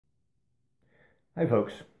Hi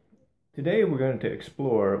folks. Today we're going to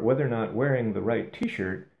explore whether or not wearing the right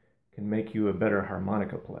t-shirt can make you a better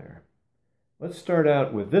harmonica player. Let's start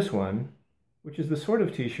out with this one, which is the sort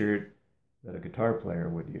of t-shirt that a guitar player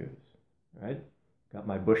would use. All right? Got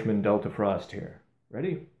my Bushman Delta Frost here.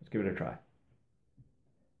 Ready? Let's give it a try.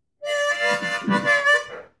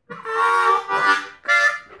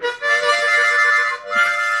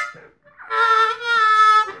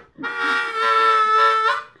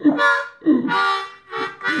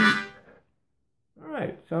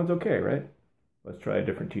 Alright, sounds okay, right? Let's try a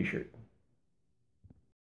different t-shirt.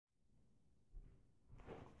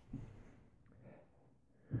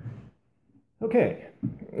 Okay,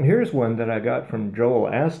 here's one that I got from Joel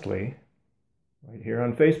Astley, right here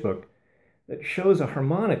on Facebook, that shows a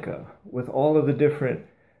harmonica with all of the different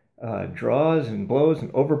draws and blows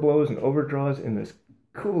and overblows and overdraws in this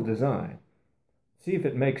cool design. See if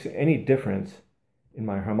it makes any difference in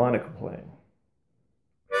my harmonica playing.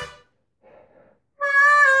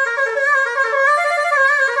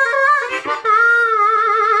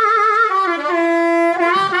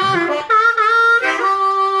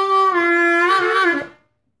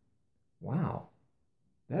 Wow,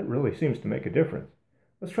 that really seems to make a difference.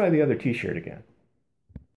 Let's try the other t-shirt again.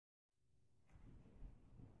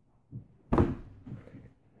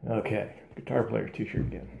 Okay, guitar player t-shirt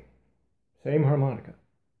again. Same harmonica.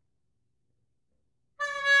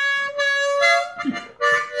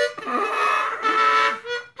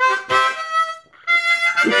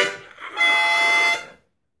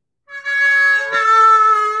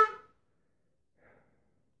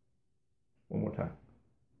 One more time.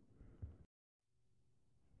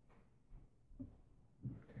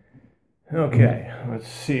 Okay, let's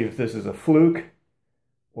see if this is a fluke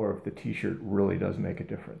or if the t-shirt really does make a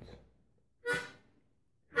difference.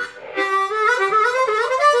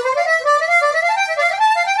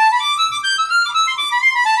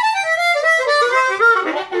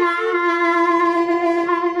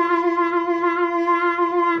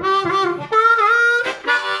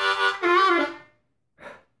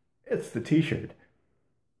 It's the t-shirt.